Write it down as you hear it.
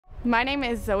My name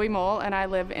is Zoe Mohl and I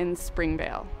live in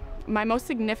Springvale. My most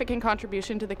significant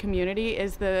contribution to the community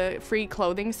is the free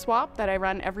clothing swap that I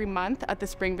run every month at the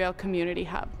Springvale Community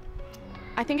Hub.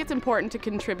 I think it's important to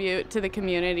contribute to the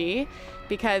community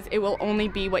because it will only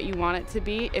be what you want it to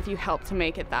be if you help to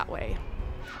make it that way.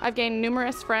 I've gained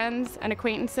numerous friends and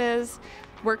acquaintances,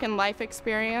 work and life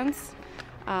experience,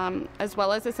 as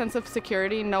well as a sense of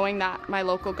security knowing that my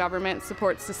local government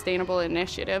supports sustainable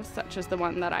initiatives such as the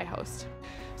one that I host.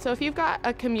 So if you've got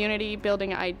a community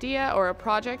building idea or a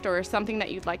project or something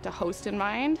that you'd like to host in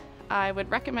mind, I would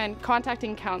recommend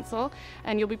contacting council,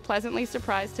 and you'll be pleasantly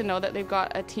surprised to know that they've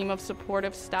got a team of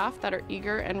supportive staff that are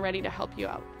eager and ready to help you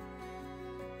out.